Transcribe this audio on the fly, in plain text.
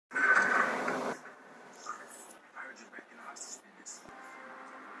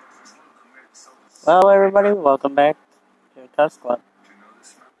Well, everybody, welcome back to Cose Club.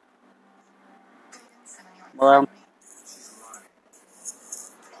 Well,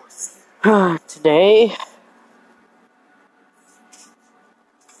 today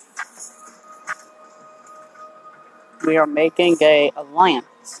we are making a alliance.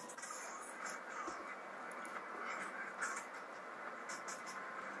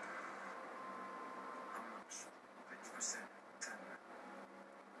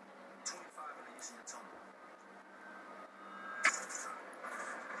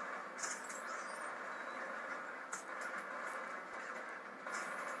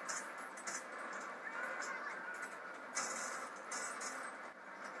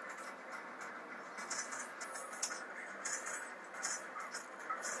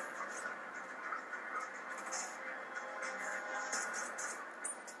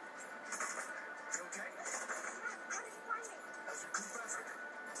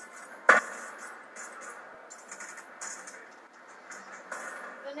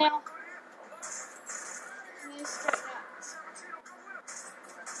 Now,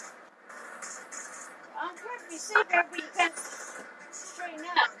 I'm trying to be safe here, but you can't straighten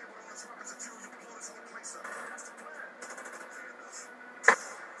up.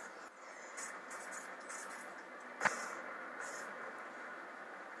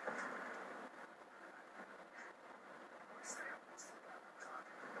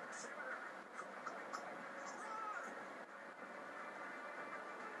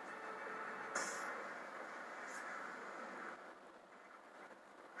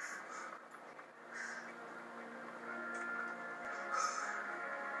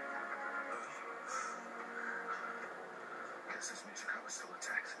 This music I was still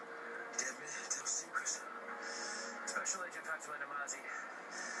attacked. Dead men tell secrets. Special Agent Ofline Namazi.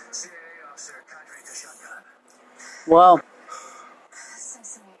 CIA officer Cadre Shotgun. Well,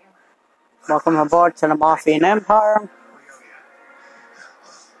 welcome aboard to the Mafia Empire.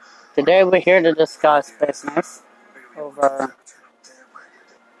 Today we're here to discuss business over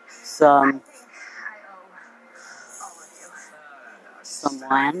some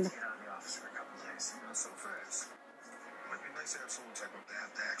land.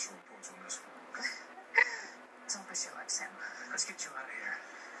 Don't be shit like Sam. Let's get you out of here.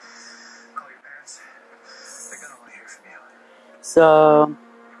 Call your parents. They're gonna want to hear from you. So,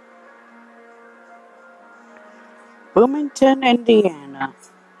 Bloomington, Indiana.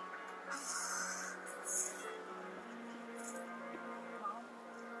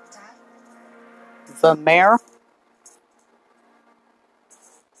 The mayor.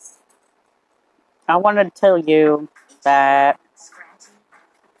 I want to tell you that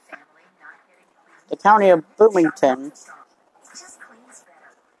the county of Bloomington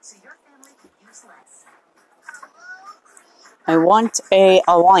I want a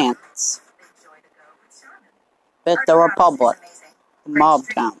alliance with the Republic, Mob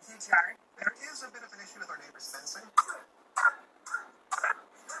Town.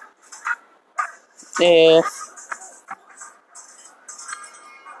 If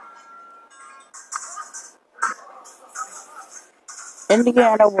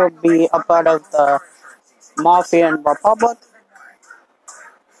Indiana will be a part of the Mafian Republic,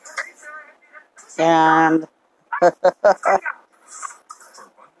 and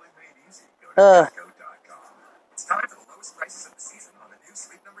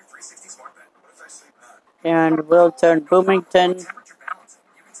and we'll turn Bloomington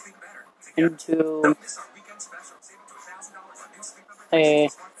into a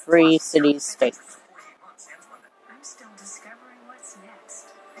free city state.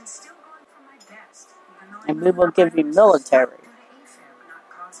 And we will give you military.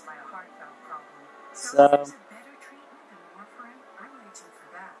 So,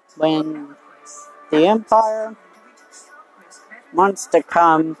 when the Empire wants to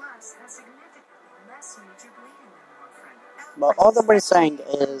come, well, all that we're saying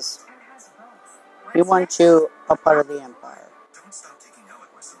is, we want you a part of the Empire.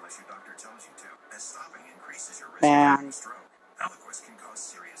 And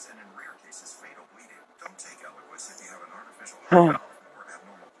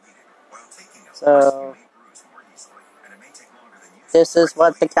so, this is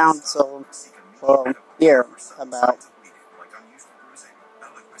what the council will hear about.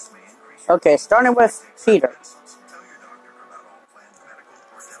 Okay, starting with Peter.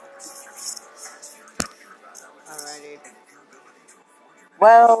 Alrighty.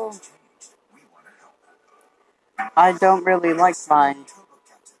 Well, I don't really like my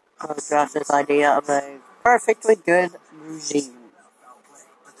Josh's idea of a perfectly good regime.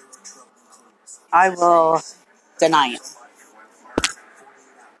 I will deny it.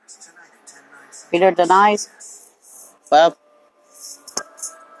 Peter denies. Well,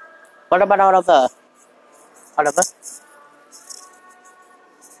 what about Oliver?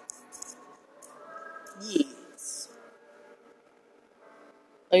 Yes,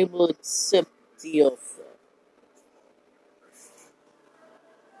 I will accept the offer,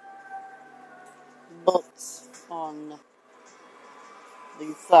 but on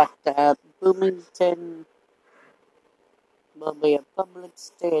the fact that Bloomington will be a public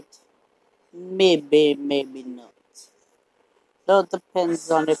state, maybe, maybe not. Though it depends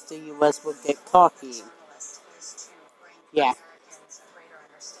on if the US will get cocky. Yeah,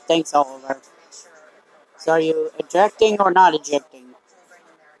 thanks, Oliver. So are you ejecting or not ejecting?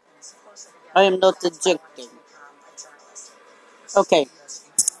 I am not ejecting. Okay,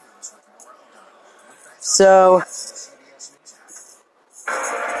 so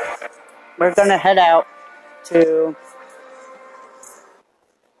we're gonna head out to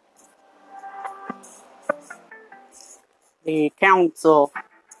the council.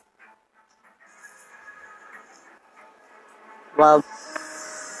 Well,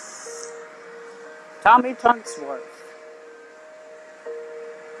 Tommy Tunksworth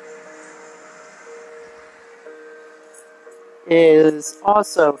is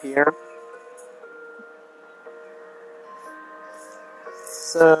also here.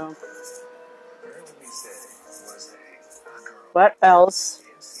 So, what else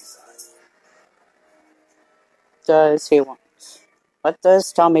does he want? What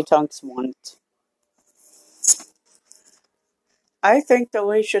does Tommy Tunks want? I think that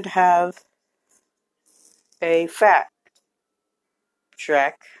we should have a fact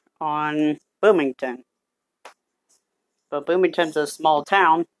check on Bloomington. But Bloomington's a small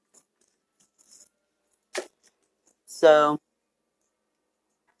town, so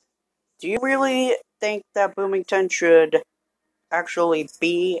do you really think that Bloomington should actually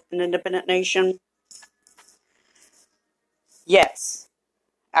be an independent nation? Yes.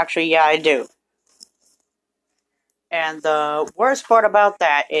 Actually, yeah, I do. And the worst part about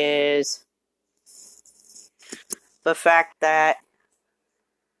that is the fact that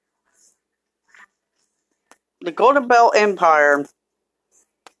the Golden Belt Empire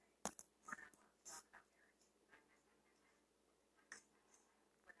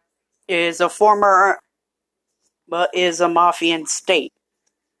is a Mafian state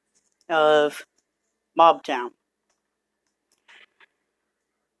of Mobtown.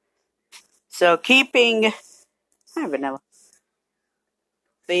 So keeping, I don't know,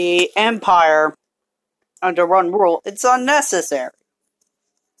 the empire under one rule, it's unnecessary.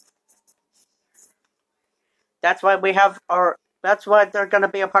 That's why that's why they're going to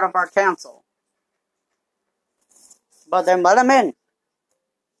be a part of our council. But then let them in.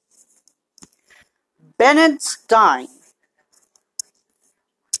 Bennett Stein,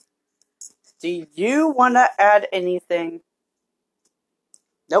 do you want to add anything?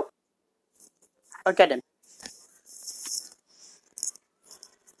 Nope. Okay then.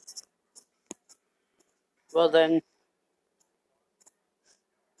 Well then,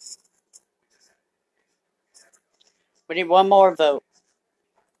 we need one more vote.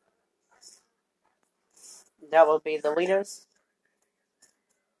 That will be the leaders.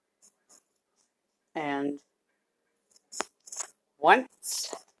 And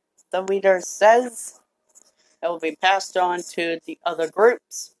once the leader says, it will be passed on to the other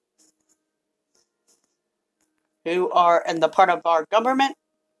groups who are in the part of our government.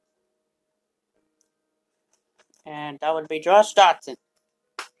 And that would be Josh Dotson.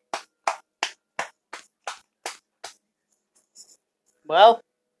 Well,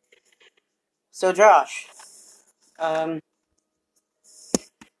 so Josh,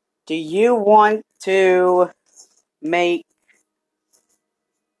 do you want to make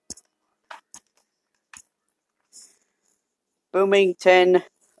Bloomington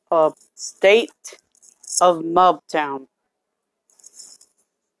a state of Mobtown?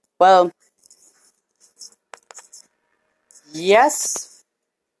 Well, yes.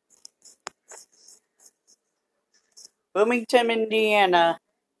 Bloomington, Indiana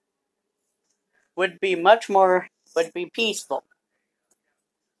would be peaceful.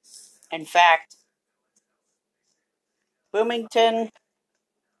 In fact, Bloomington,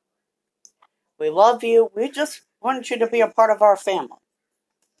 we love you. We just want you to be a part of our family.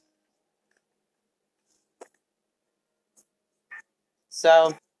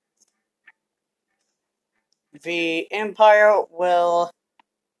 So, the Empire will,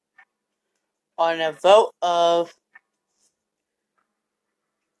 on a vote of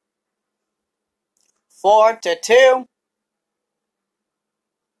 4-2,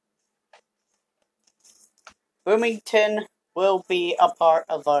 Bloomington will be a part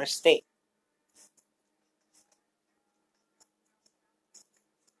of our state.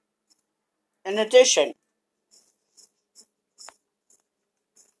 In addition,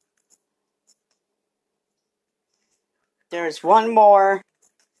 there's one more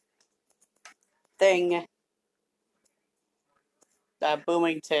thing that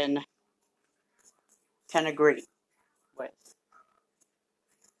Bloomington can agree with.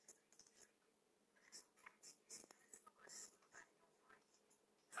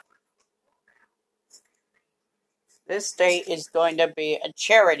 This state is going to be a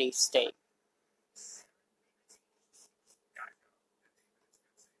charity state.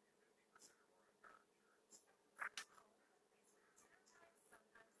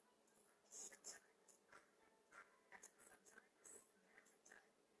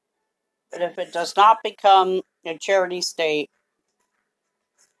 But if it does not become a charity state,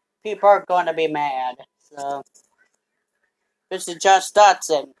 people are going to be mad. So, this is Josh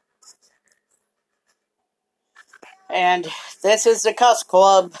Dotson. And this is the Cose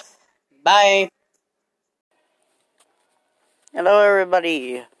Club. Bye. Hello,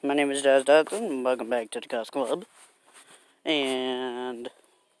 everybody. My name is Josh Dotson. Welcome back to the Cose Club. And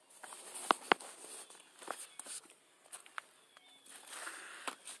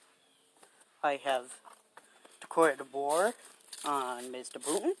I have declared war on Mr.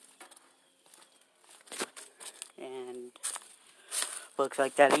 Putin. And looks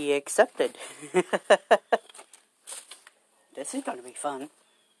like that he accepted. This is going to be fun.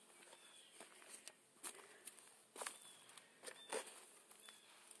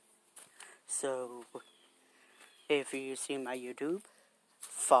 So, if you see my YouTube,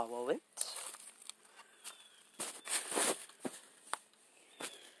 follow it.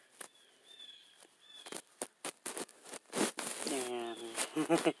 And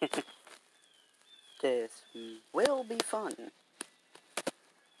this will be fun.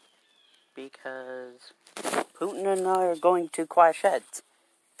 Because Putin and I are going to clash heads.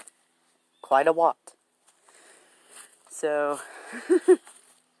 Quite a lot. So,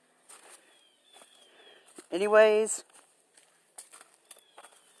 anyways,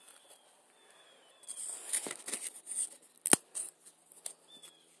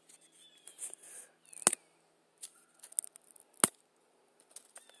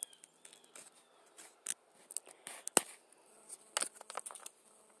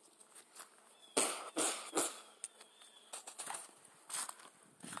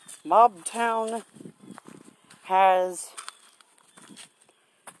 Mobtown has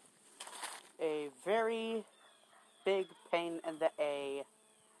a very big pain in the A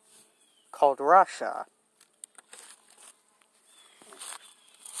called Russia.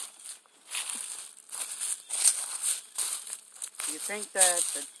 You think that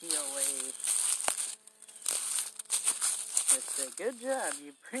the TOA would say, good job,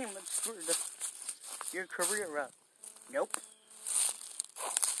 you pretty much screwed your career up. Nope.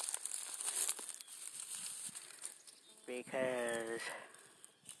 Because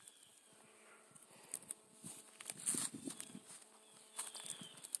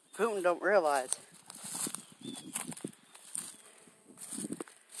Putin don't realize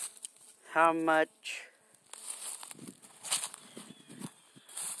how much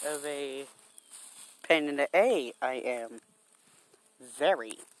of a pain in the A I am.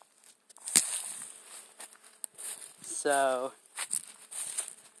 Very. So,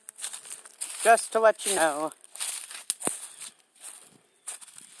 just to let you know,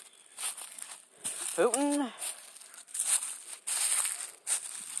 Putin,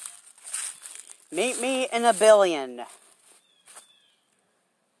 meet me in a billion.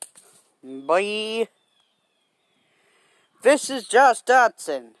 Bye. This is Josh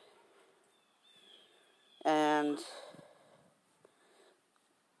Dotson. And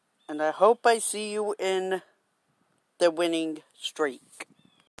I hope I see you in the winning streak.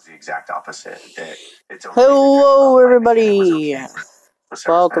 The exact opposite. It's okay Hello, everybody. okay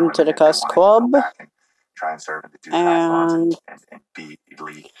Welcome to the Cose Club. Try and serve in the And be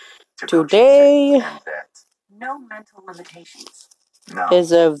elite. today No mental limitations.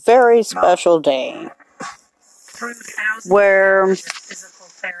 is a very special day where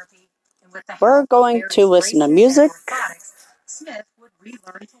we're going to listen to music,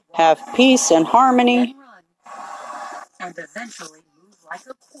 have peace and harmony, and eventually move like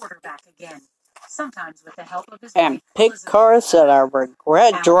a quarterback again. Sometimes with the help of his and wife, pick Elizabeth. cars that I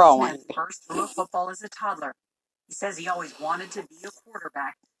regret Alex drawing. Smith first threw a football as a toddler. He says he always wanted to be a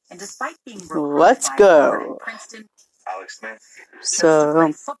quarterback, and despite being Let's by go. Harvard and Princeton, Alex Smith chose to So,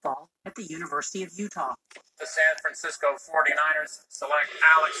 play football at the University of Utah. The San Francisco 49ers select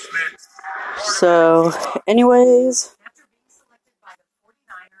Alex Smith. anyways, After being selected by the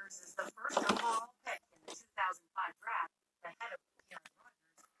 49ers as the first overall pick in the 2005 draft, the head of Aaron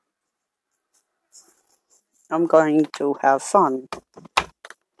Rodgers I'm going to have fun.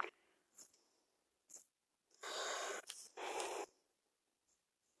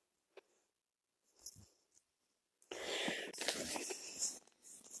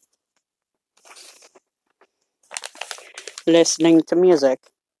 Listening to music.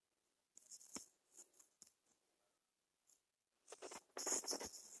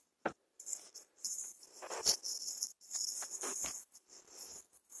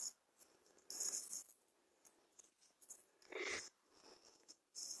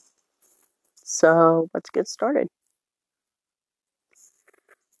 So let's get started.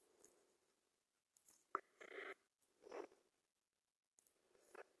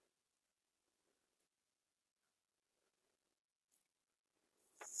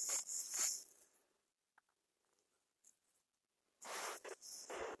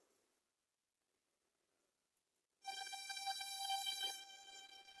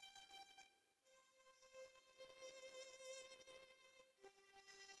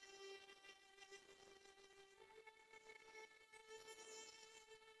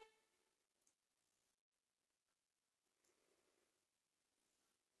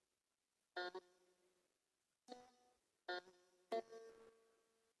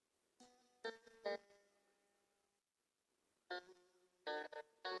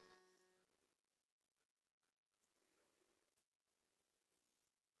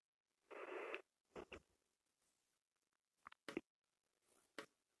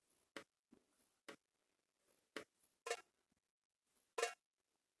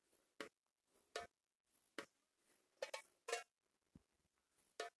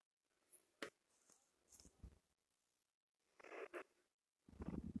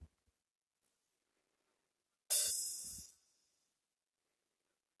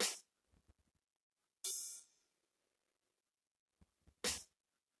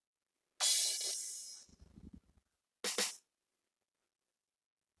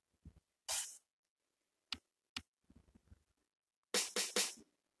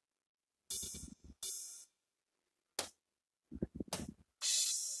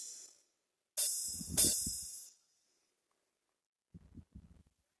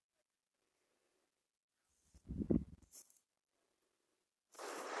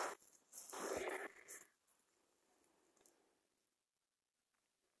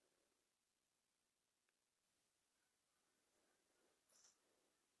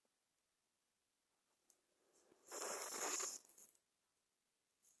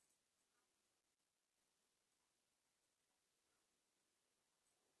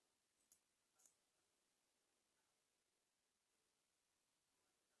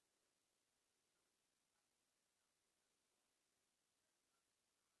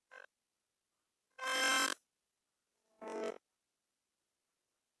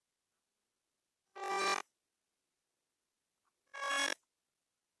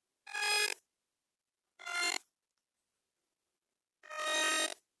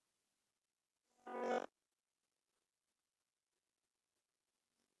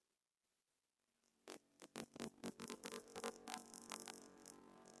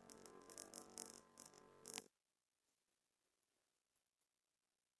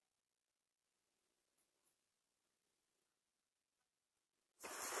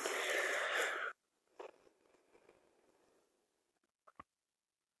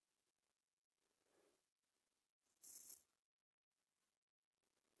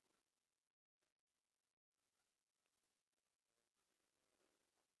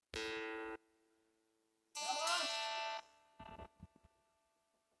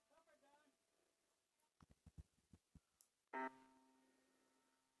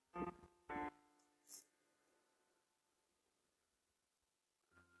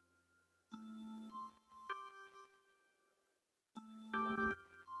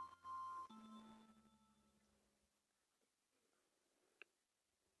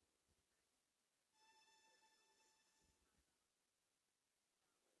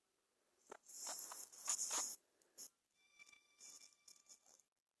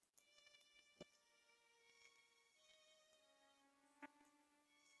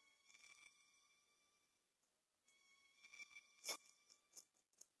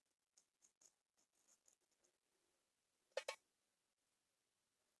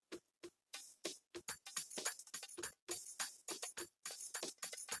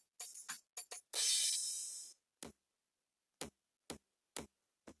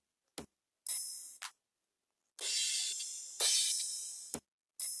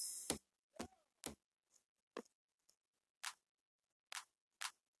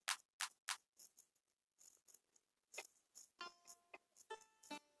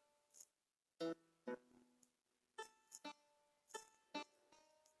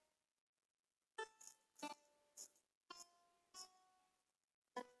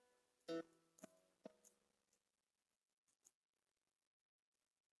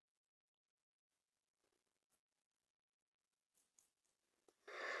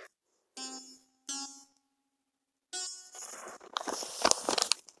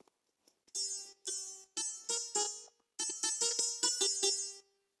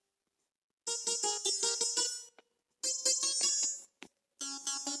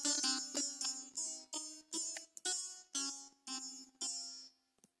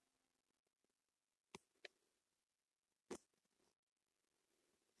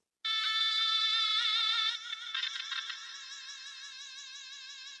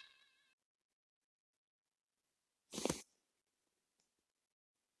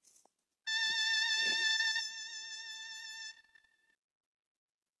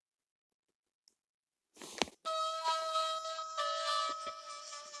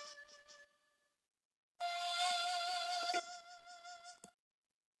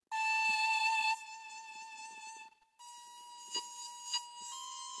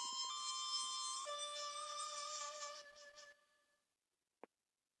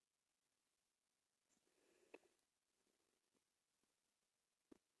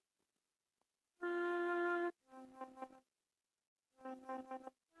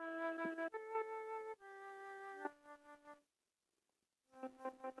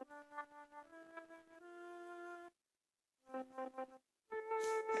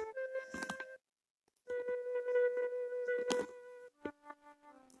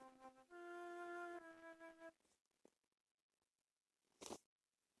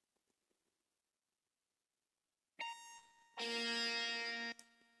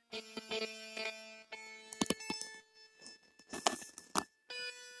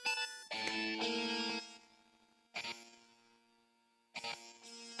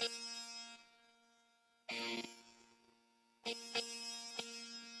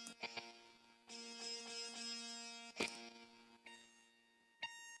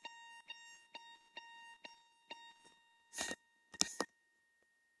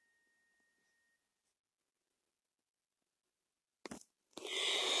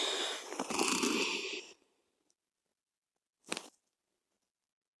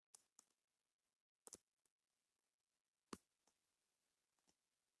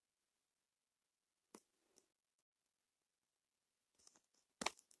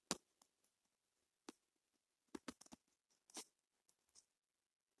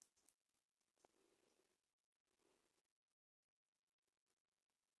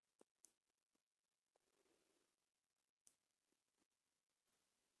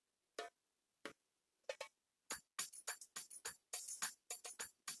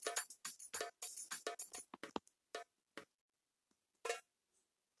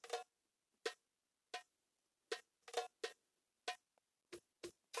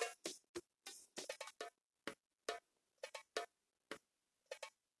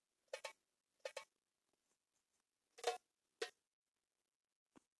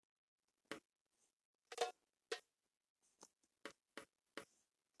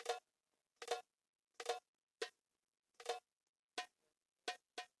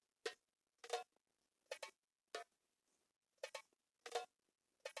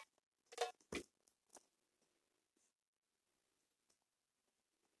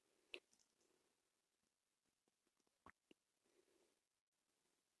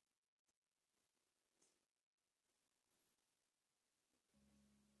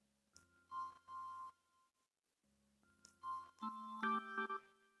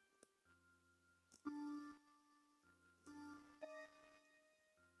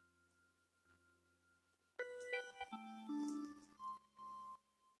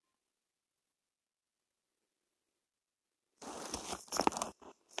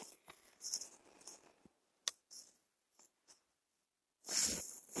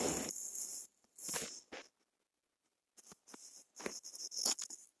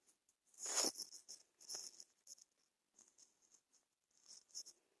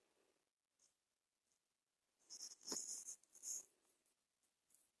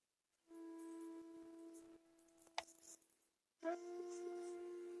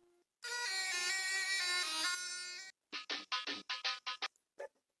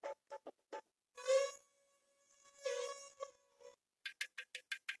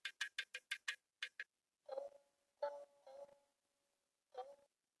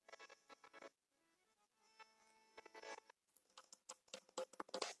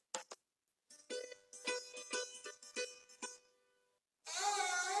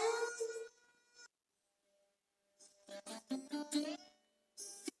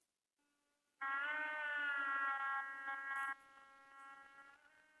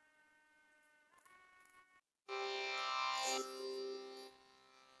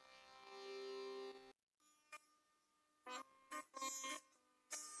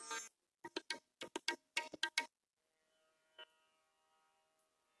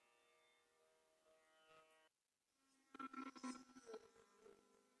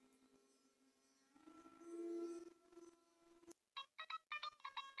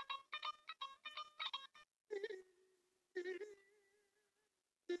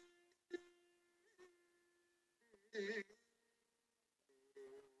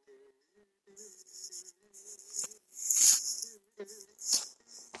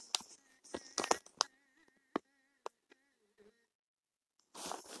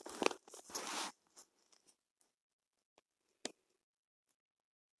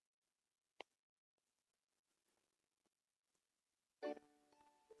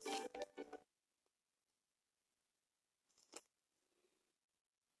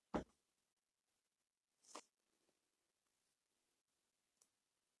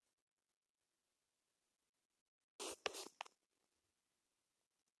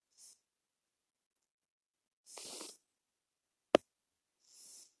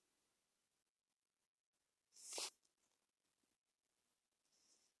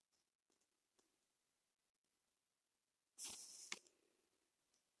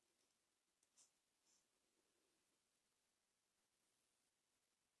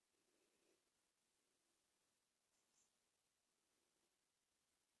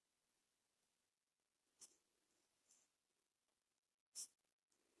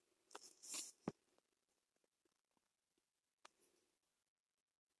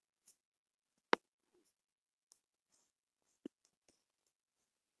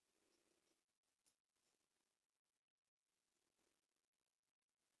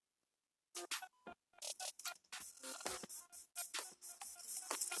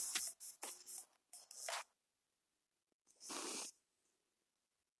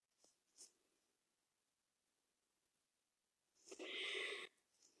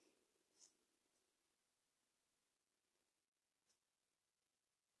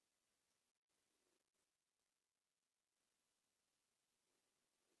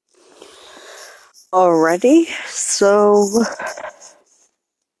 Already? So...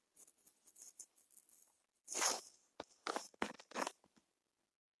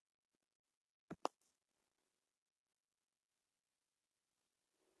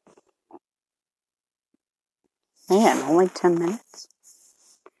 Man, only 10 minutes?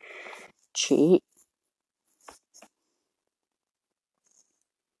 Gee.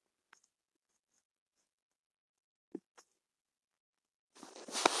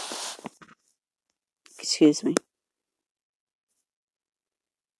 Excuse me.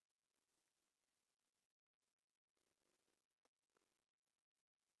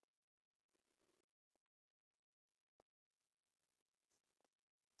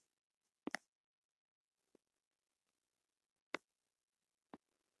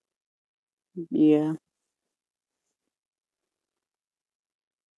 Yeah.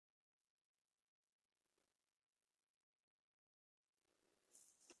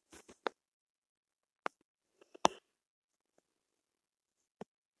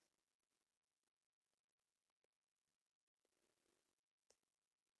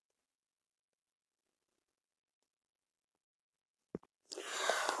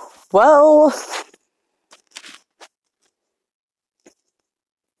 Well...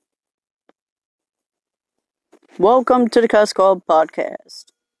 Welcome to the Cose podcast.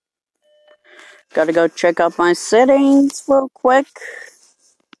 Gotta go check out my settings real quick.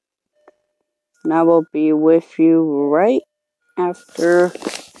 And I will be with you right after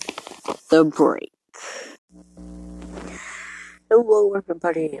the break. Hello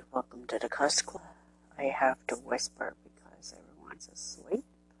everybody, welcome to the Cose Club. I have to whisper because everyone's asleep.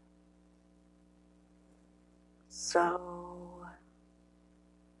 So...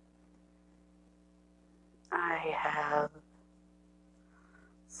 I have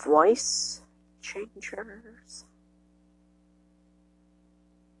voice changers.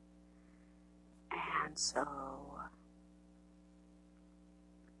 And so...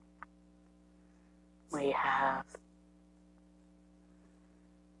 we have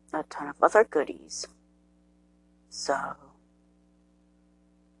a ton of other goodies. So...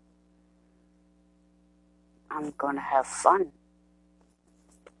 I'm gonna have fun.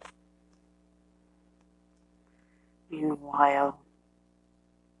 Meanwhile,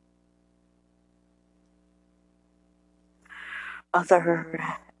 other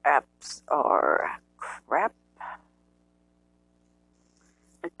apps are crap,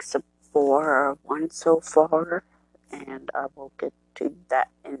 except for one so far, and I will get to that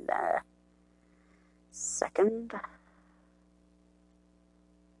in a second.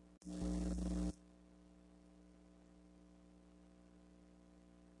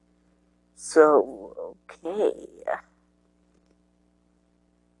 So, okay.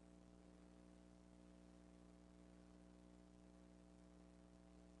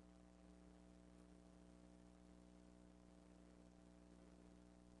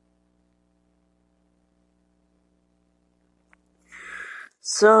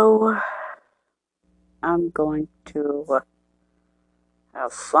 So, I'm going to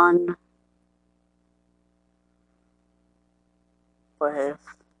have fun with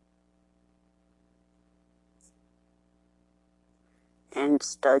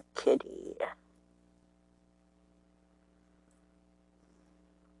Insta Kitty.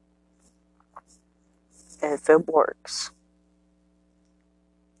 If it works.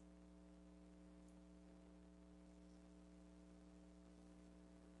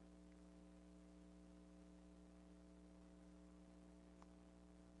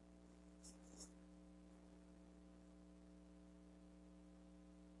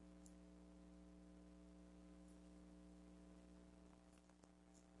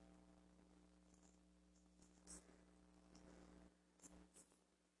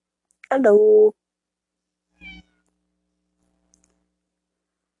 Hello.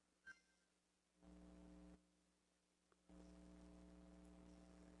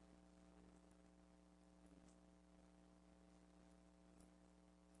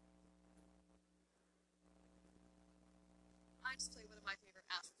 I just played one of my favorite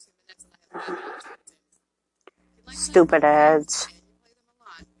apps for 2 minutes and I have no interest in. If you like Stupid ads. and you play them a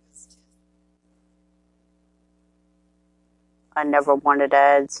lot, I never wanted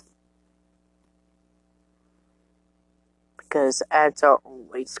ads. Because ads are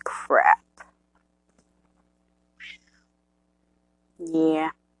always crap.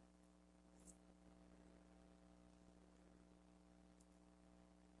 Yeah.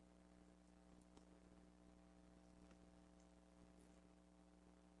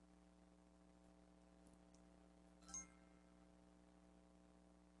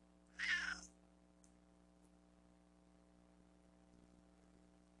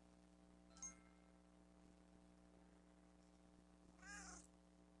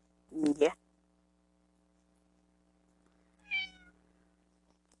 Yeah.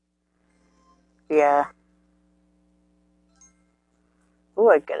 Yeah. Ooh,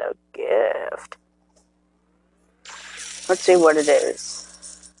 I got a gift. Let's see what it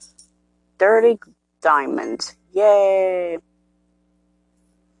is. 30 diamonds. Yay!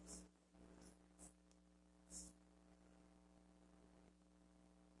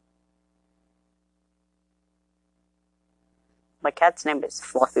 My cat's name is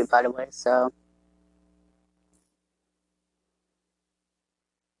Fluffy, by the way, so.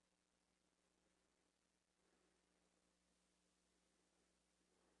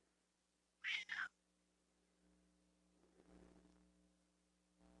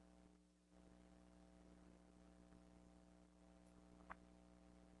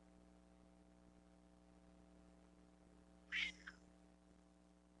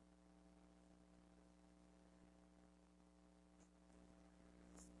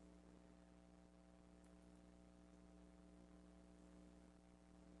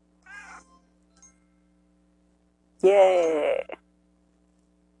 Yay!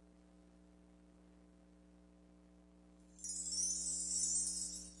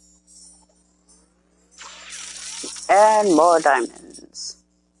 And more diamonds.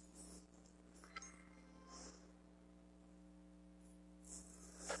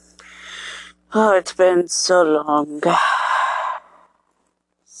 Oh, it's been so long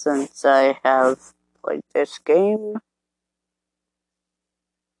since I have played this game.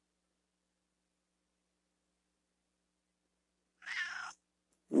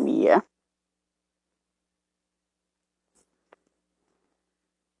 Yeah.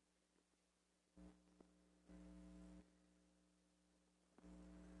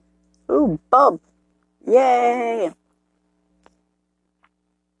 Ooh, Bub! Yay!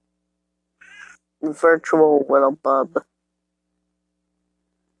 Virtual little Bub.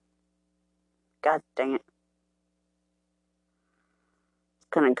 God dang it. It's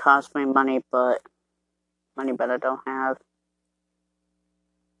gonna cost me money, but I don't have.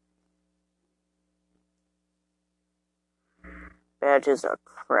 Badges are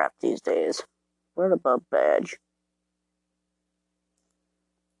crap these days. Where the Bub badge?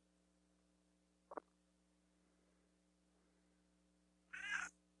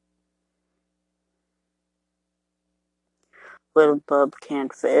 Little Bub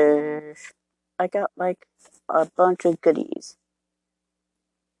can't fish. I got like a bunch of goodies.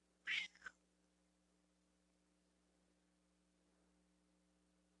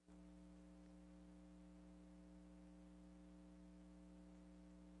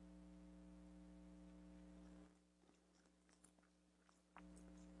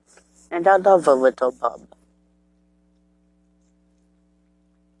 And I love a little Bub.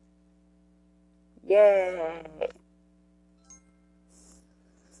 Yay!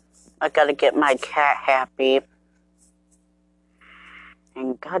 I gotta get my cat happy.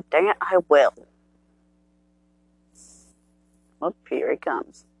 And god dang it, I will. Oh, here he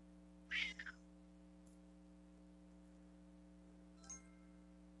comes.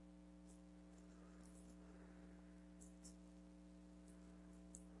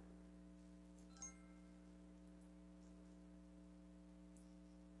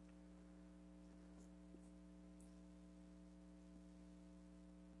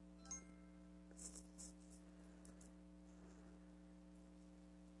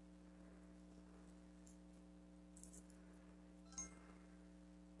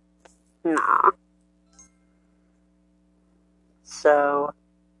 Nah. So,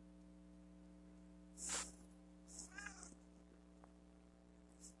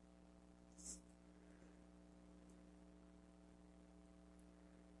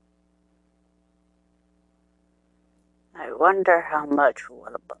 I wonder how much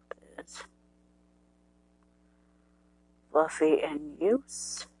What a Bub is. Fluffy in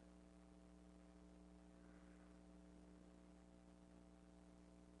use?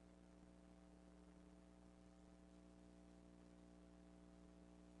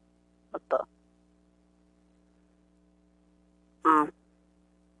 What the?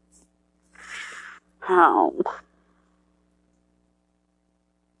 How?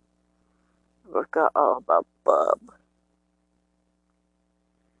 I forgot all about Bub.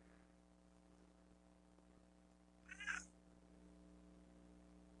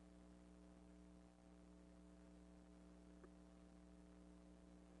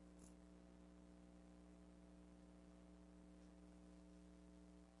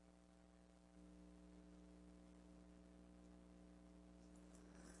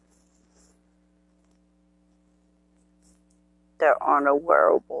 There are no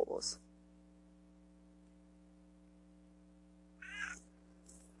wearables.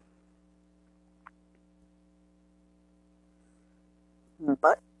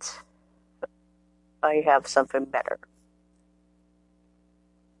 But I have something better.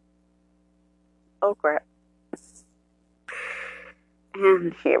 Oh crap.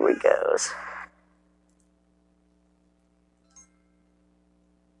 And here we goes.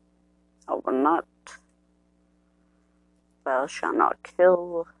 I will not. Thou shalt not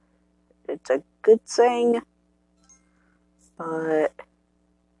kill. It's a good thing, but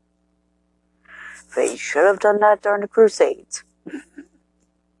they should have done that during the Crusades.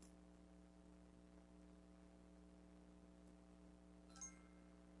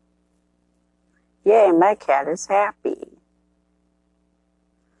 Yay, my cat is happy.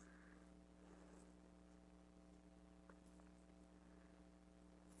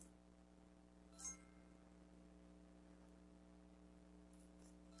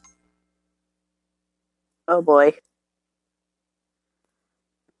 Oh boy.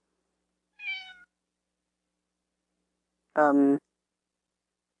 Um,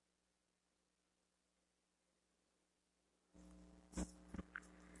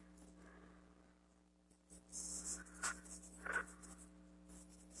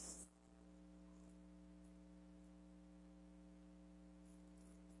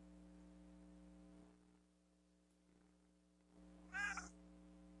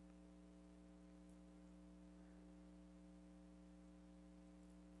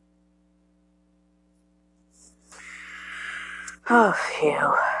 oh,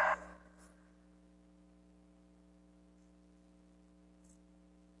 phew.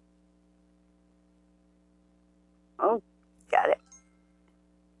 Oh, got it.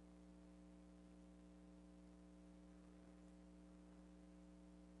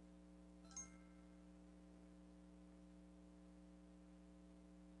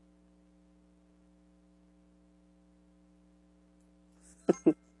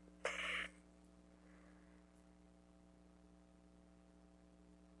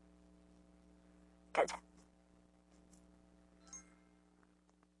 Good.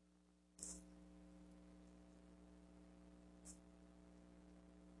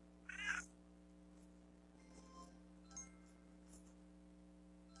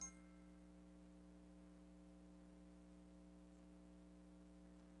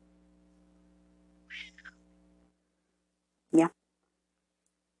 Yeah.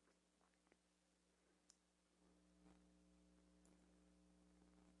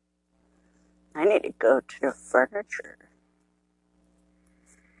 I need to go to the furniture.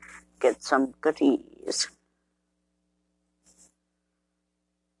 Get some goodies.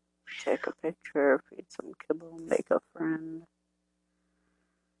 Take a picture, feed some kibble, make a friend.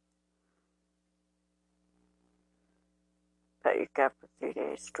 Bet you got for 3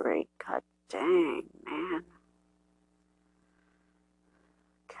 days straight. God dang, man.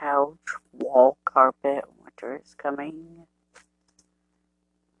 Couch, wall, carpet, winter is coming.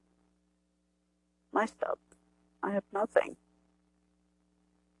 My stuff. I have nothing.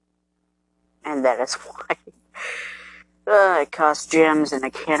 And that is why it costs gems and I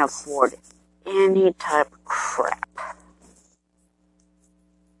can't afford any type of crap.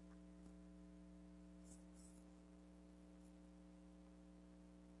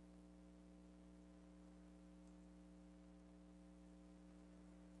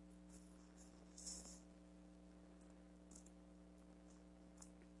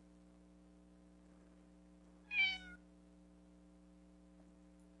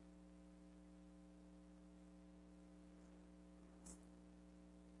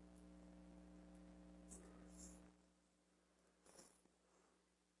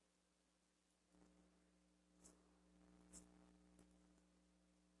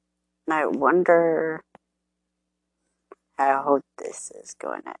 I wonder how this is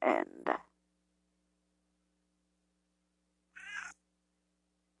going to end.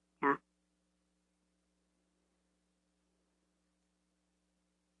 Yeah.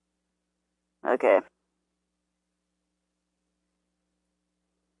 Okay.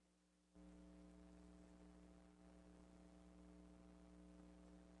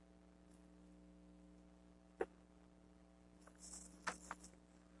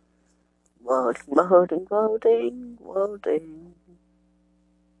 Loading.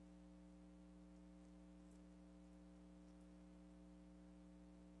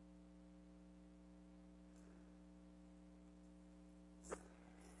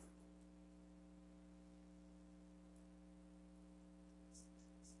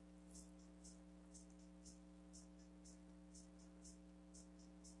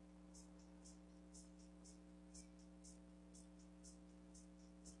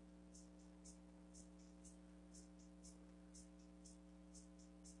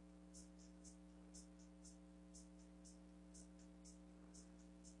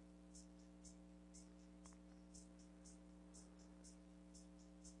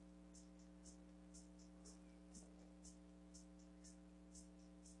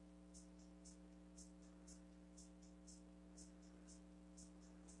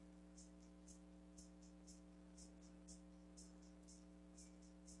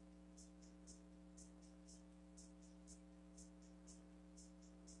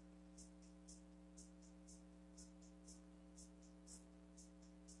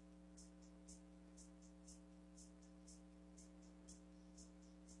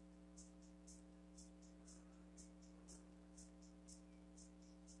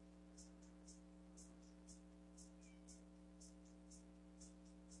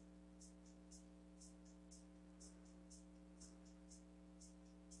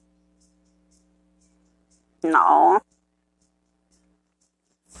 No.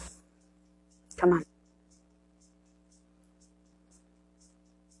 Come on.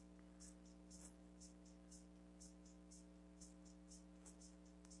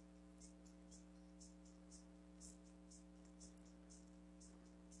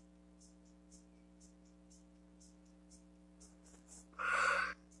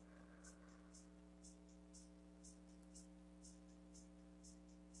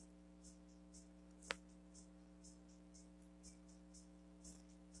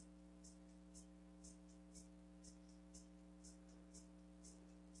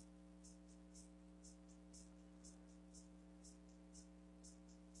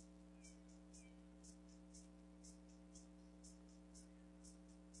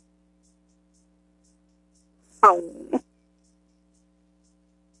 Oh.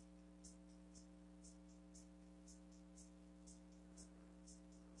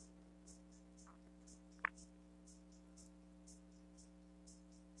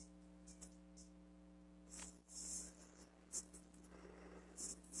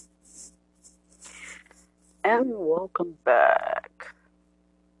 And welcome back.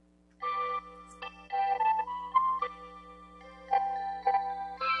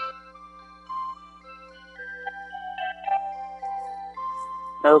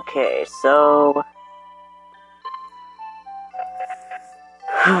 Okay, so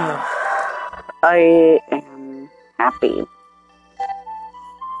I am happy.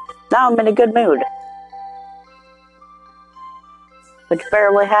 Now I'm in a good mood. Which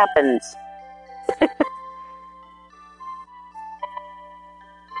barely happens.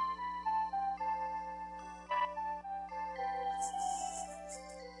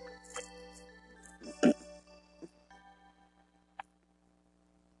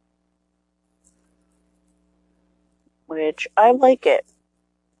 Which I like it.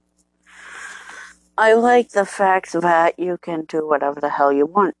 I like the fact that you can do whatever the hell you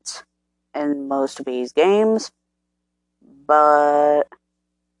want in most of these games, but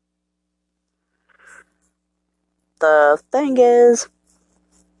the thing is,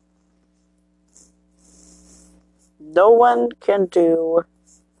 no one can do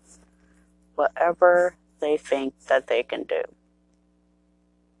whatever they think that they can do,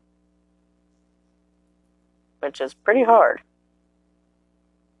 which is pretty hard.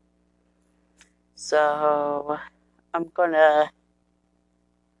 So, I'm gonna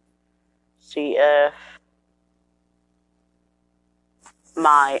see if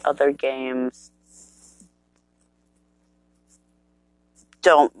my other games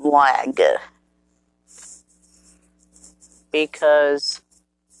don't lag, because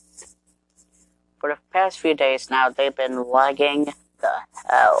for the past few days now, they've been lagging the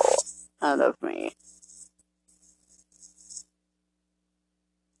hell out of me.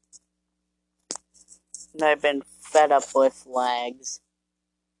 And I've been fed up with lags.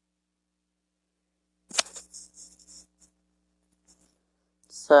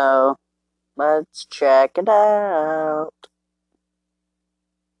 So, let's check it out.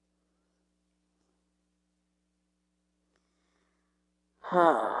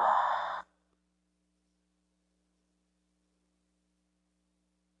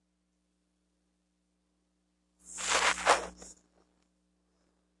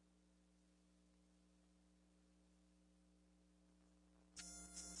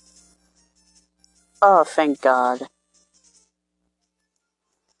 Oh, thank God.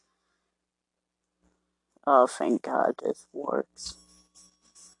 Oh, thank God this works.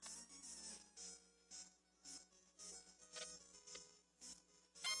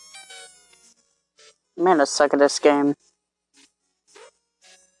 Man, I suck at this game.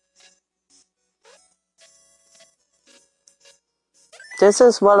 This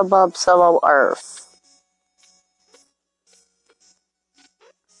is what above Solo Earth.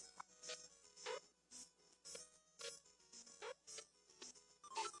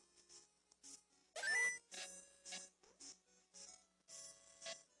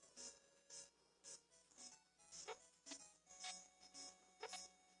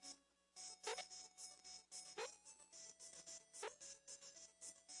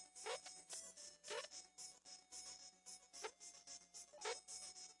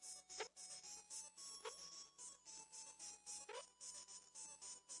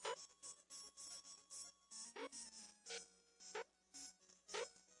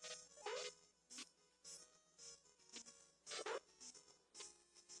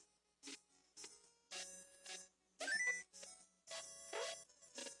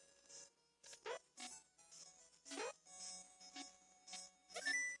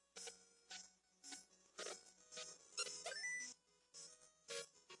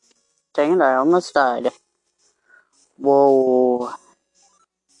 Dang it, I almost died. Whoa.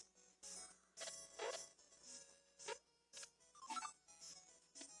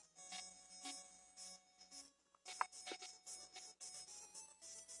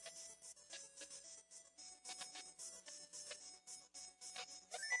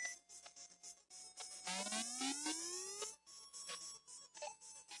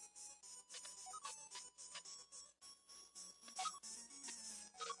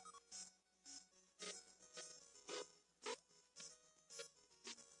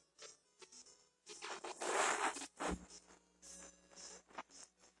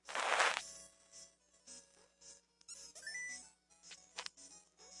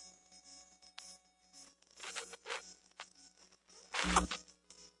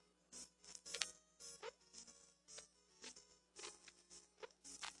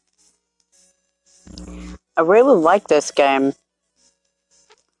 I really like this game.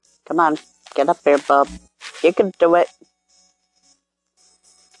 Come on, get up there, bub. You can do it.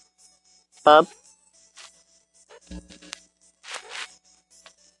 Bub.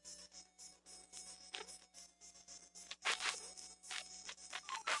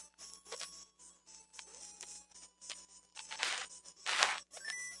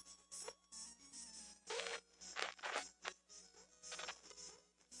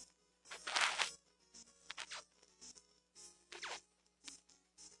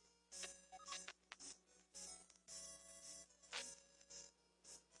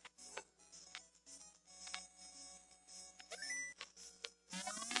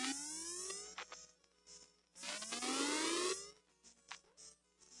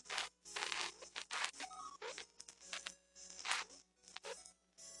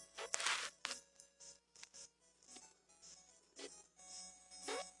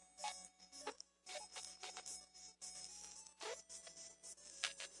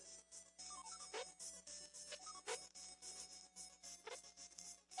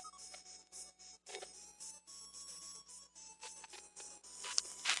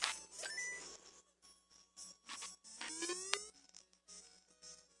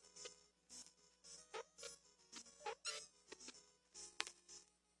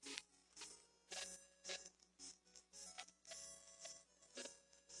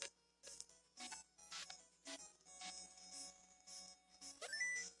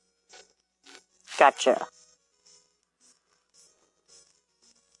 Gotcha.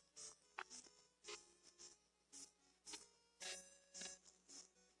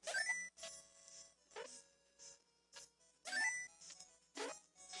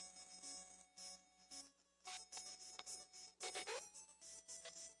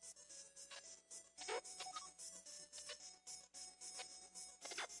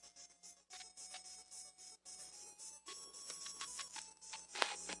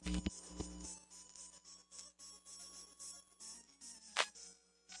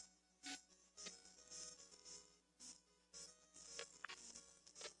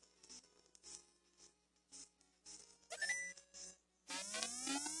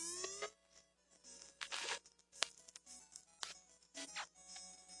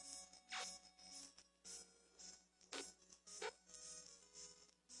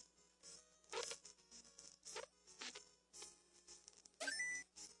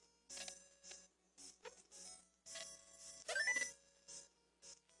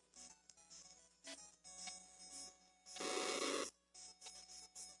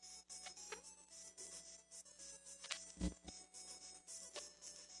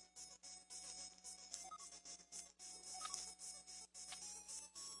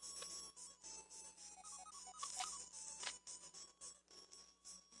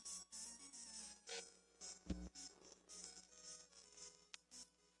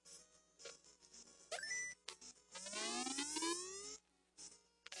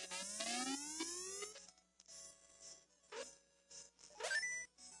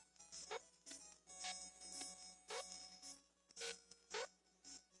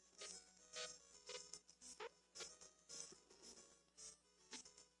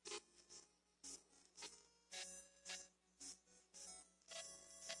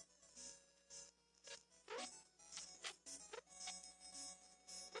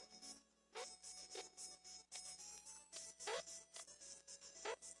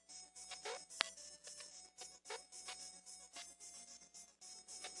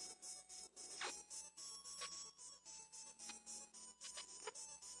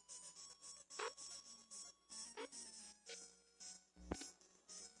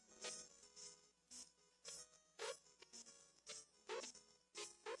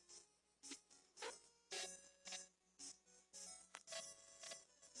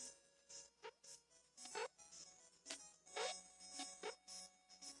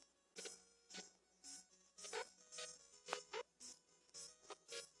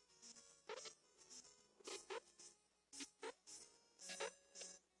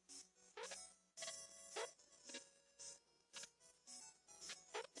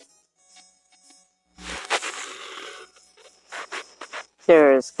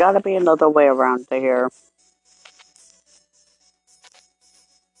 There's gotta be another way around to here.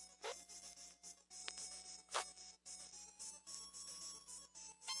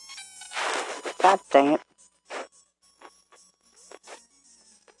 God dang it.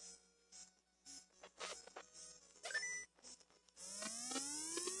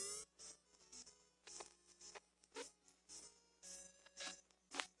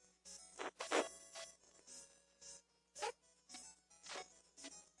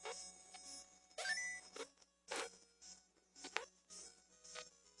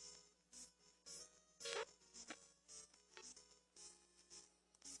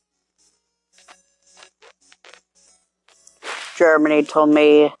 Germany told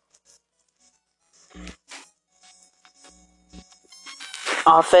me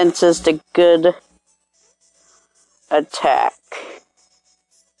offense is the good attack.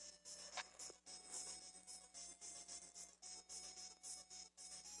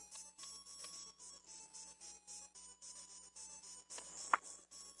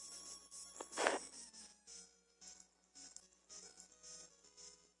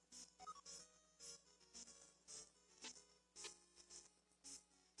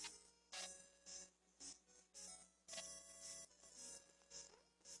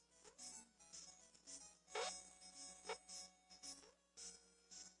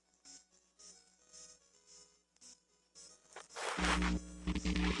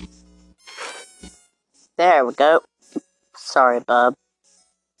 There we go. Sorry, bub.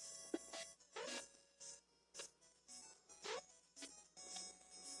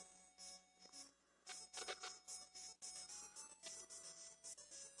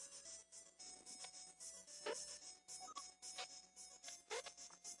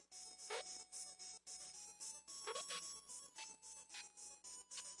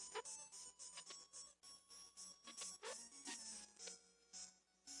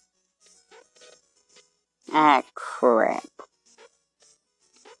 Ah, crap.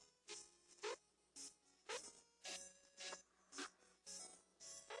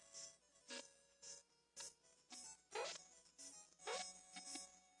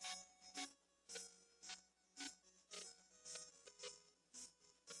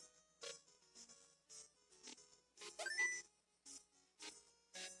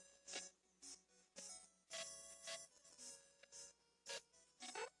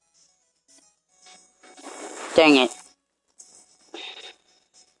 Dang it.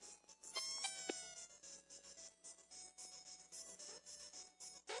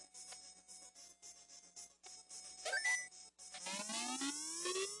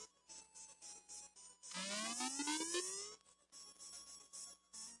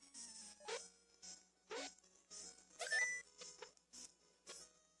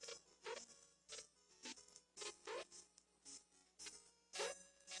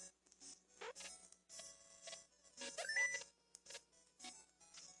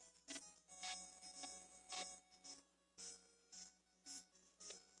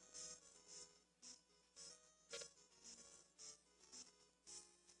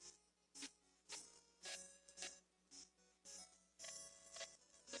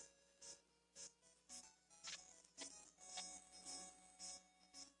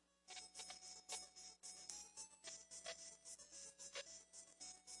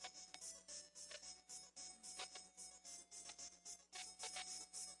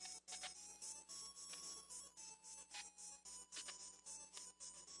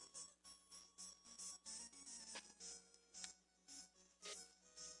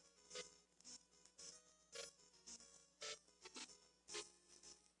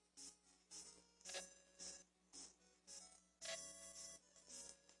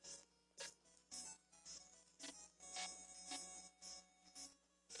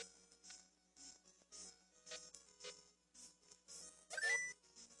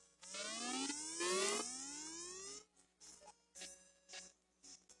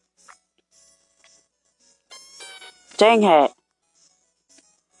 Dang it.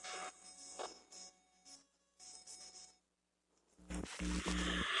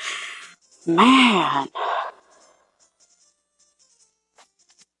 Man.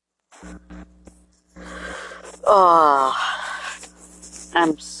 Oh,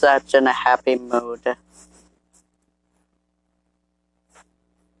 I'm such in a happy mood.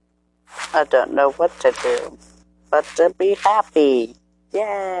 I don't know what to do, but to be happy.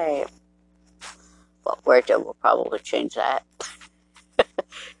 Yay. Well, Wordle will probably change that.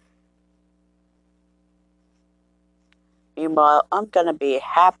 Meanwhile, I'm gonna be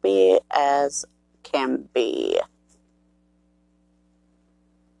happy as can be.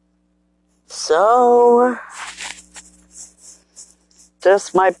 So,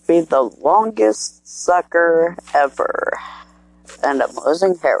 This might be the longest sucker ever. And I'm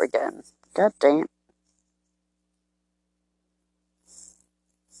losing hair again. God damn.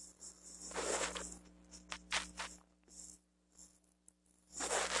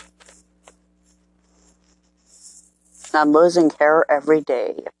 I'm losing hair every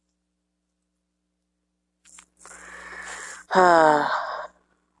day.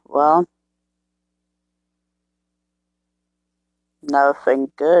 Well,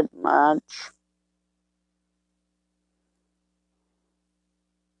 nothing good much.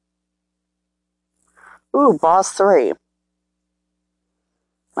 Ooh, Boss 3.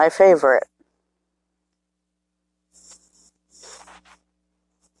 My favorite.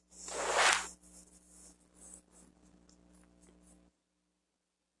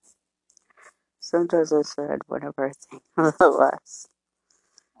 Sometimes I said whatever I think of the less.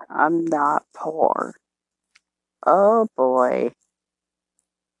 I'm not poor. Oh boy.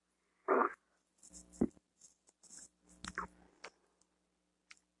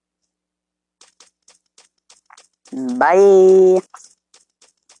 Bye.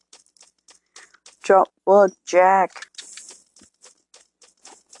 Look, Jack.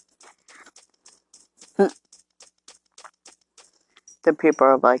 The people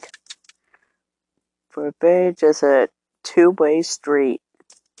are like, Burbage is a two-way street.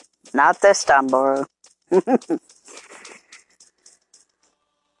 Not this time, bro.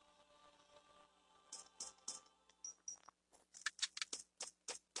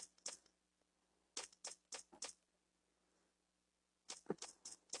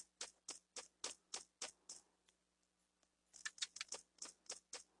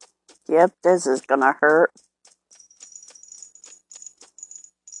 Yep, this is gonna hurt.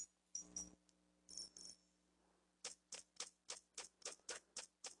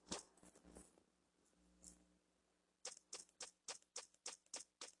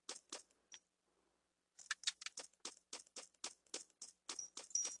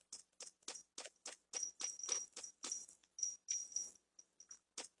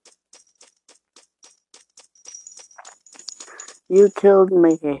 You killed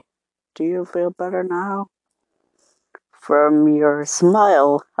me. Do you feel better now? From your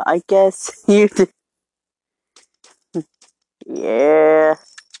smile, I guess you do. Yeah,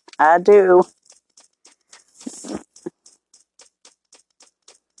 I do.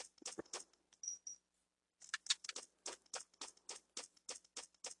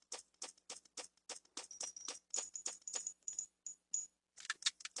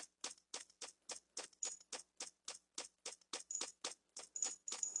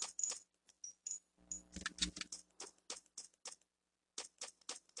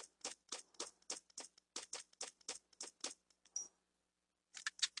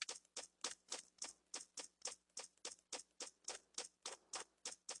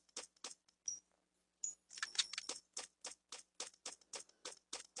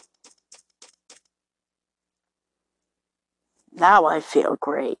 Now I feel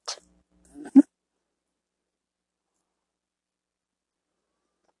great.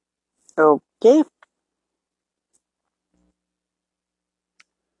 Okay.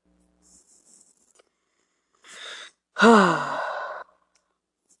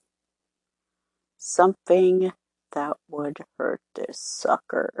 Something that would hurt this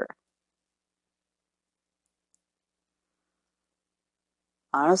sucker.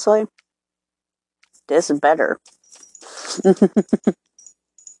 Honestly, this is better.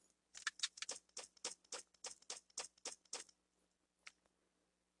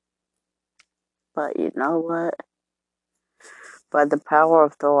 But you know what? By the power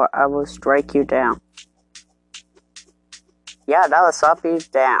of Thor, I will strike you down. Yeah, that will slap you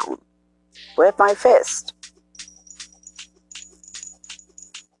down. With my fist.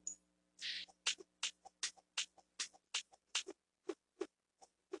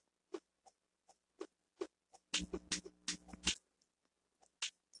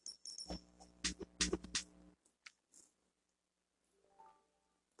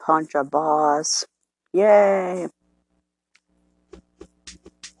 Punch a boss. Yay!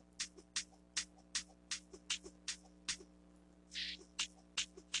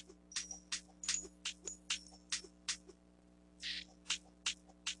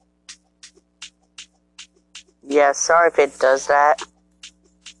 Yeah, sorry if it does that.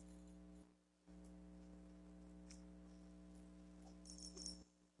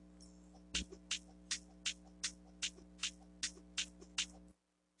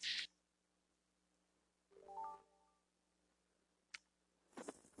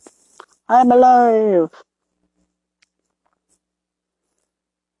 I'm alive!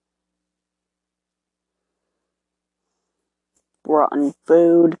 rotten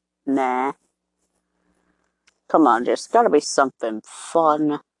food. Nah. Come on, there's gotta be something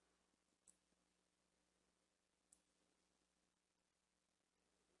fun.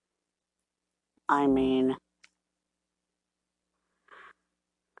 I mean,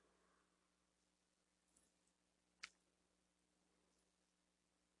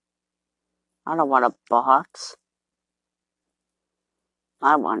 I don't want a box.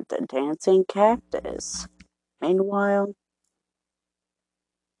 I want the dancing cactus. Meanwhile,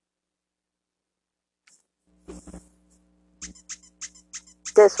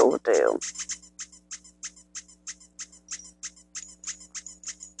 this will do.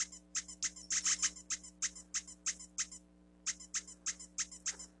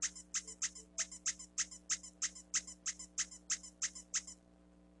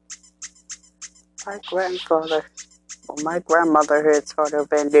 My grandfather, well, my grandmother hits harder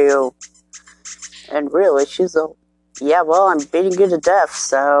than you. And really, she's a, yeah, well, I'm beating you to death,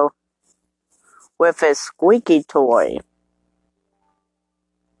 so, with a squeaky toy.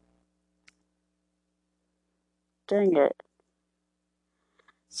 Dang it.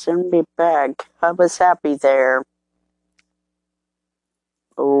 Soon be back. I was happy there.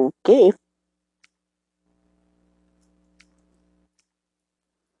 Okay.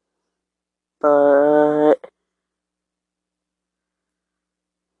 But,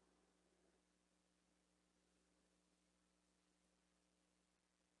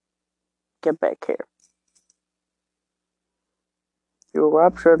 get back here. You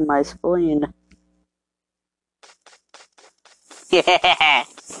ruptured my spleen. Yeah!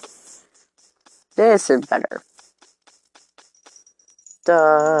 This is better.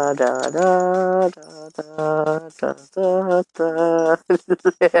 Da da da da da da da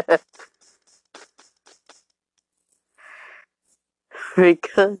da.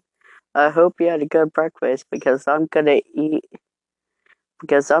 Because I hope you had a good breakfast because I'm gonna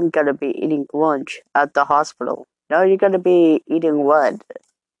be eating lunch at the hospital. No, you're gonna be eating what?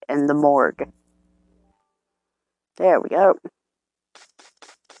 In the morgue. There we go.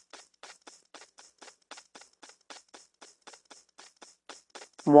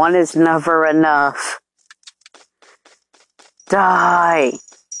 One is never enough. Die!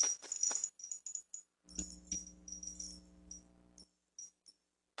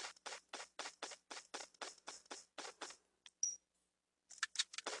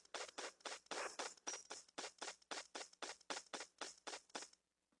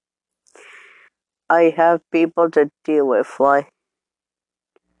 I have people to deal with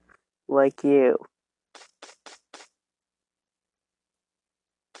like you.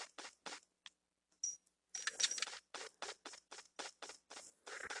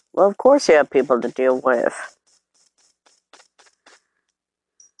 Well, of course you have people to deal with.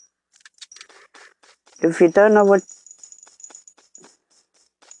 If you don't know what...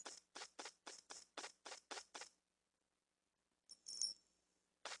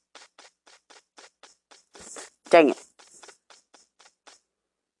 Dang it.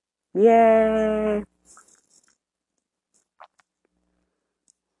 Yay!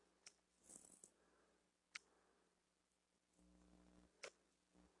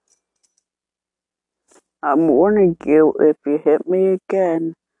 I'm warning you, if you hit me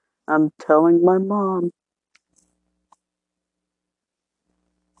again, I'm telling my mom.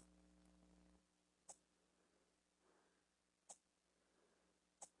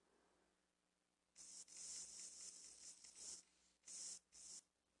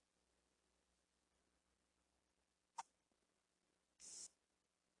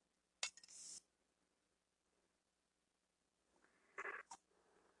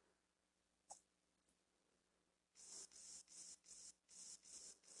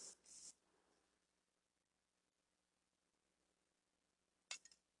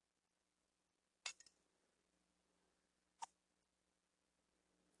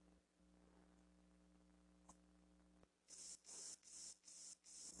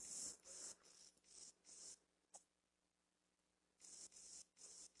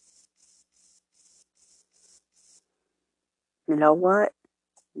 You know what?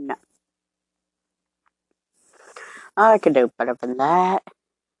 No. I can do better than that.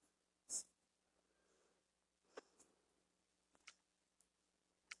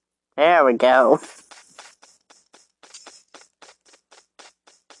 There we go.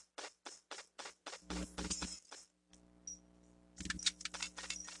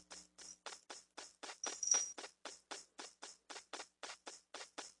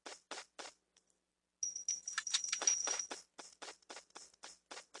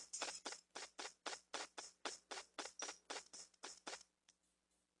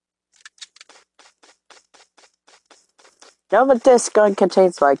 No, but this gun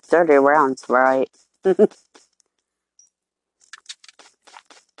contains like 30 rounds, right?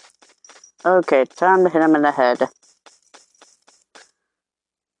 Okay, time to hit him in the head.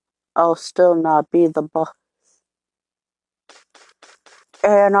 I'll still not be the boss.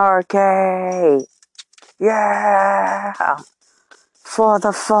 Anarchy! Yeah! For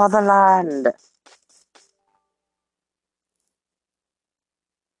the fatherland!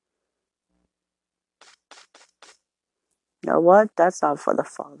 You know what? That's not for the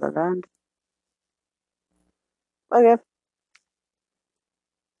fatherland. Okay.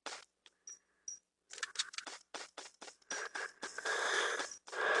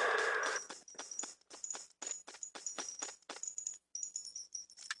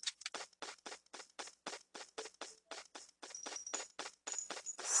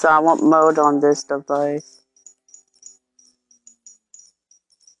 Silent mode on this device.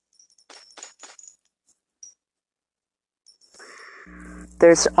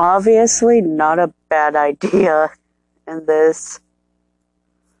 There's obviously not a bad idea in this.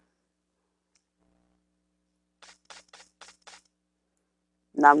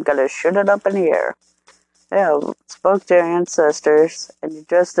 Now I'm gonna shoot it up in the air. Yeah, spoke to your ancestors, and you're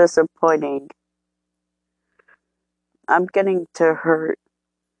just disappointing. I'm getting to hurt.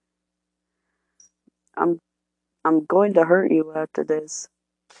 I'm going to hurt you after this.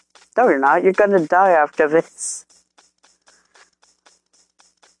 No, you're not. You're gonna die after this.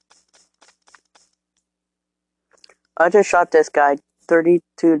 I just shot this guy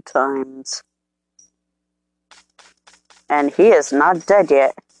 32 times. And he is not dead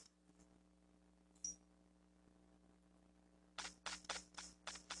yet.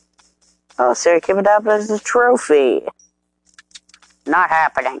 Oh, so you're giving it up as a trophy. Not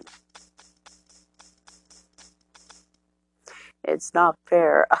happening. It's not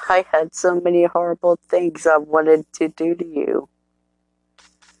fair. I had so many horrible things I wanted to do to you.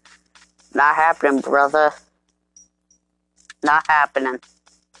 Not happening, brother. Not happening.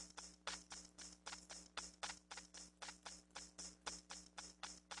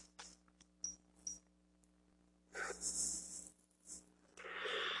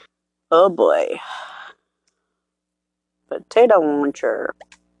 Oh boy. Potato launcher.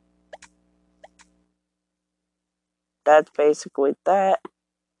 That's basically that.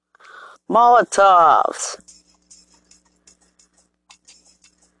 Molotovs.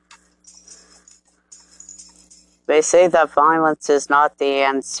 They say that violence is not the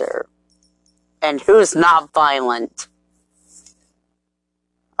answer. And who's not violent?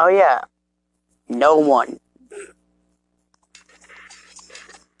 Oh yeah, no one.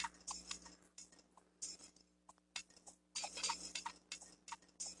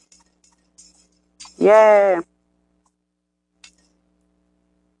 Yay.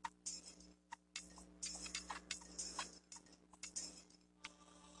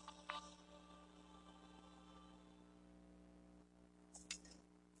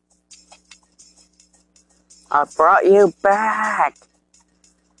 I brought you back.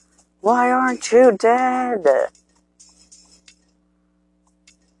 Why aren't you dead?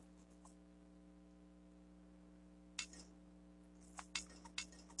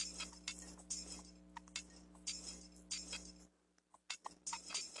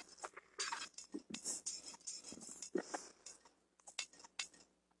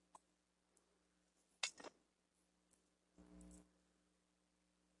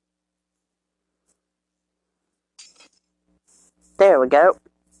 There we go.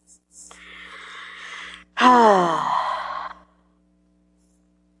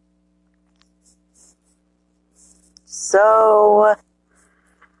 So,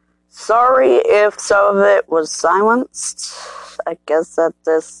 sorry if some of it was silenced. I guess that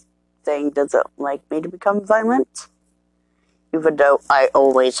this thing doesn't like me to become violent. Even though I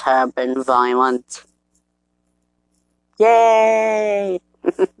always have been violent. Yay!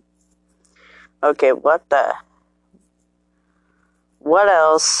 Okay, what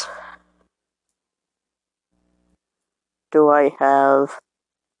else do I have?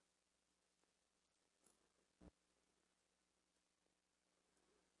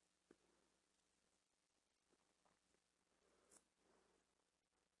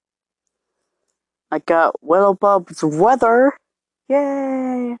 I got Willowbub's weather.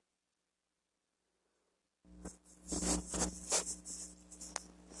 Yay!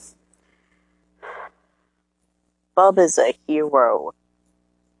 Bub is a hero.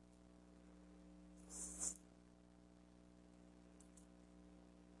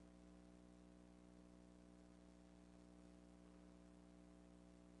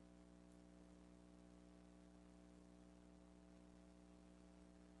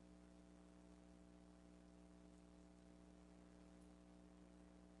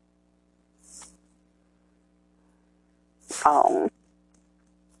 Oh.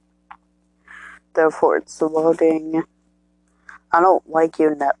 Therefore, it's loading. I don't like you,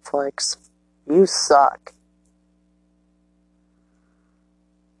 Netflix. You suck.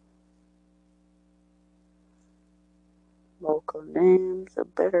 Local names, a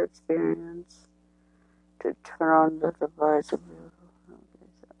better experience. To turn on the device.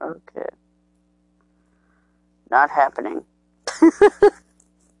 Okay. Not happening.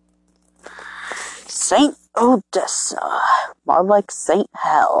 Saint Odessa. More like Saint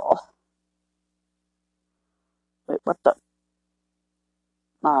Hell. Wait, what the?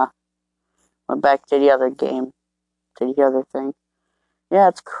 Went back to the other game. To the other thing. Yeah,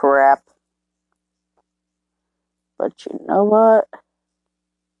 it's crap. But you know what?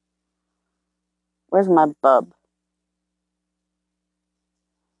 Where's my bub?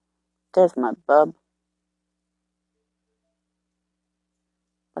 There's my bub.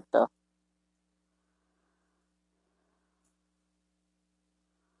 What the?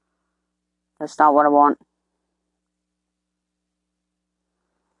 That's not what I want.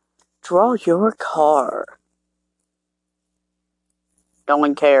 Draw your car. No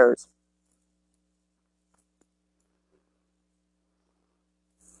one cares.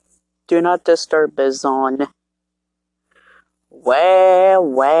 Do not disturb is on. Well,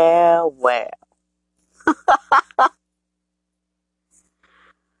 well, well.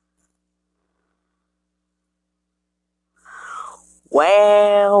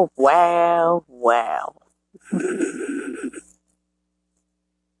 Well, well, well.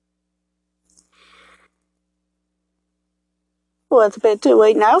 Well, it's a bit too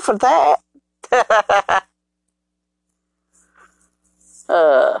late now for that.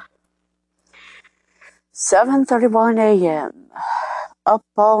 7:31 a.m. Up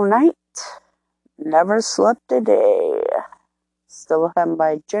all night. Never slept a day. Still have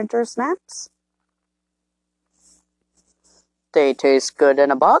my ginger snaps. They taste good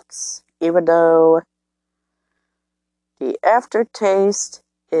in a box, even though the aftertaste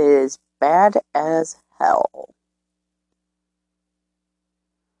is bad as hell.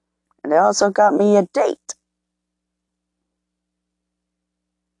 And they also got me a date.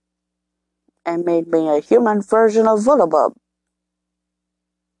 And made me a human version of Vullabub.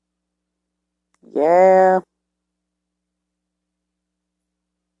 Yeah.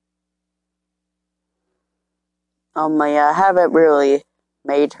 Only I haven't really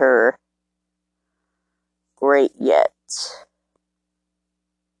made her great yet.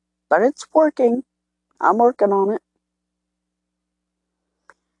 But it's working. I'm working on it.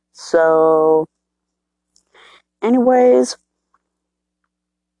 So, anyways.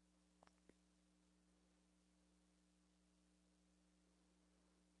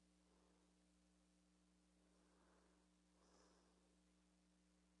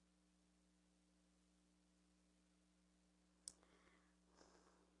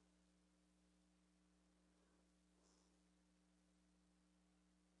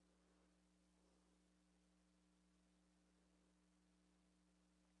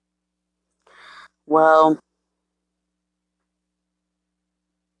 Well,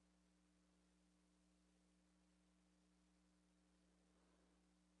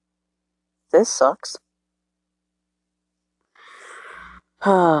 this sucks.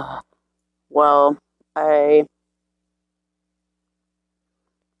 Well, I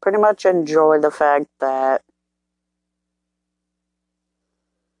pretty much enjoy the fact that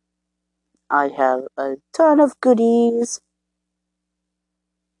I have a ton of goodies,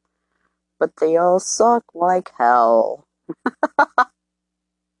 but they all suck like hell.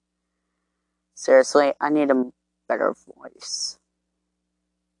 Seriously, I need a better voice.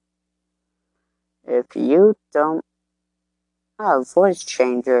 If you don't have voice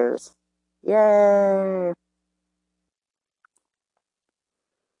changers, yay!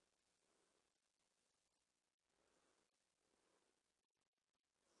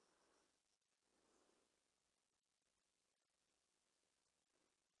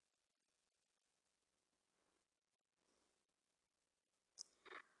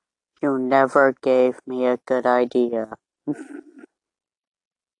 You never gave me a good idea.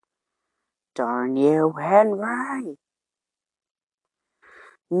 Darn you, Henry!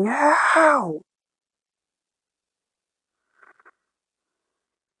 No!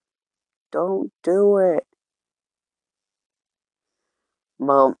 Don't do it.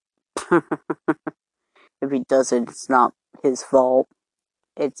 Well, if he does it, it's not his fault.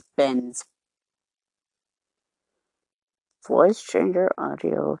 It's Ben's. Voice changer,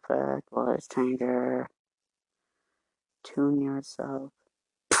 audio effect, voice changer. Tune yourself.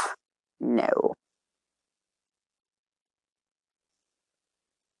 No.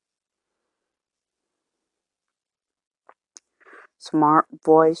 Smart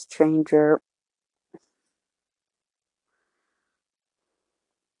voice changer.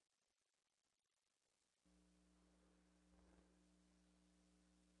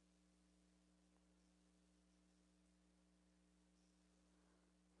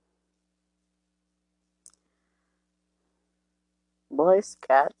 Voice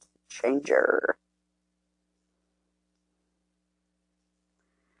cat changer.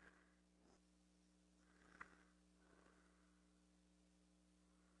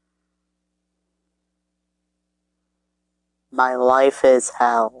 My life is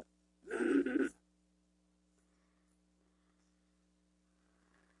hell.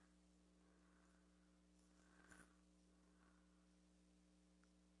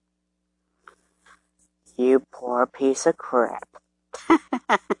 You poor piece of crap.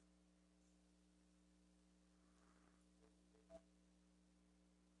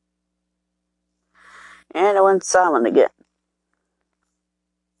 And it went silent again.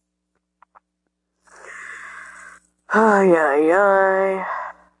 Ay, ay, ay.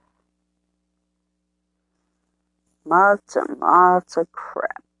 Lots and lots of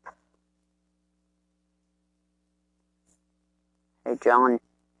crap. Hey, John.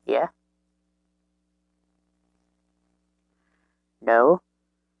 Yeah? No?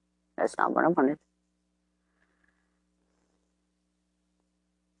 That's not what I wanted.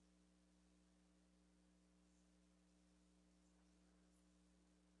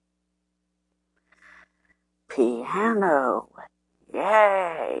 Piano.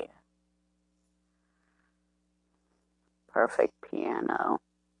 Yay. Perfect piano.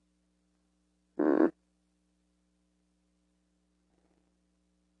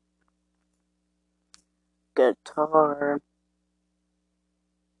 Guitar.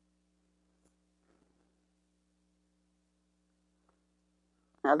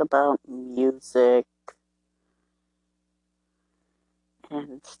 Not about music.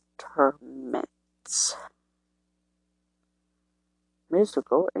 Instruments.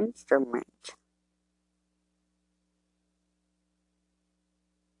 Musical instrument.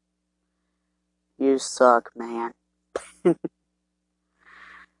 You suck, man.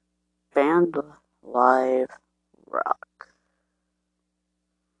 Band live rock.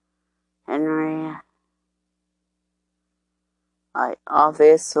 Henry, I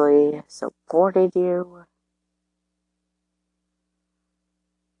obviously supported you,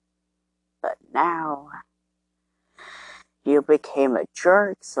 but now you became a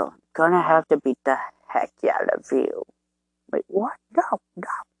jerk, so I'm gonna have to beat the heck out of you. Wait, what? No, no,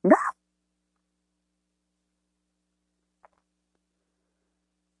 no.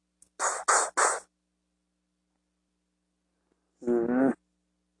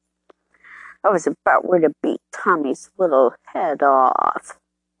 I was about ready to beat Tommy's little head off.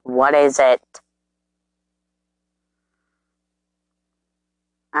 What is it?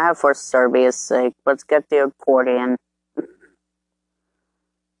 For Serbia's sake, let's get the accordion.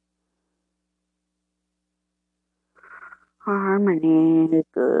 Harmony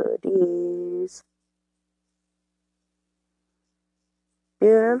goodies.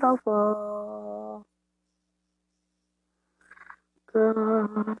 Beautiful.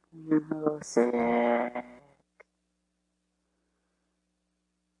 Good music.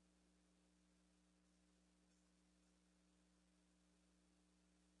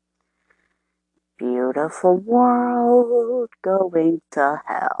 Beautiful world going to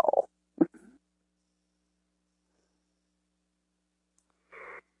hell.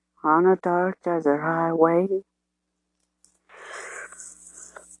 On a dark desert highway.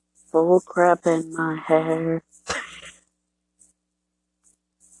 Full crap in my hair.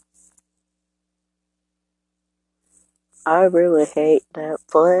 I really hate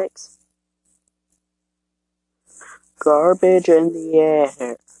Netflix. Garbage in the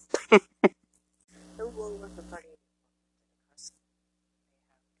air.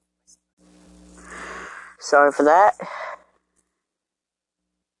 Sorry for that.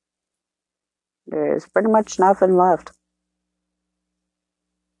 There's pretty much nothing left.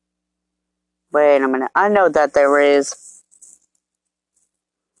 Wait a minute. I know that there is.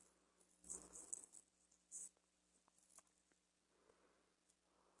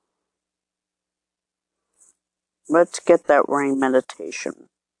 Let's get that rain meditation.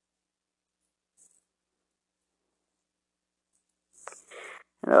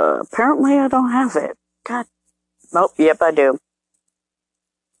 Apparently I don't have it. God. Nope, yep, I do.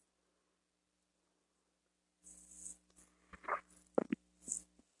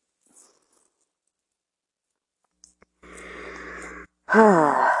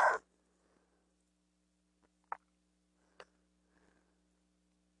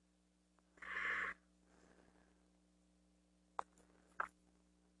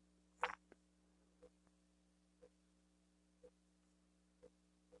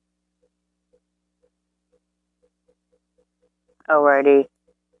 Alrighty.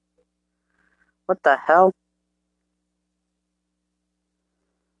 What the hell?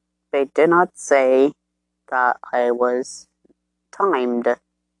 They did not say that I was timed.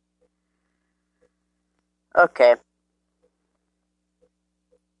 Okay.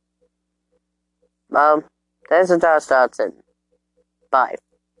 Well, there's a Josh Dodson. Bye.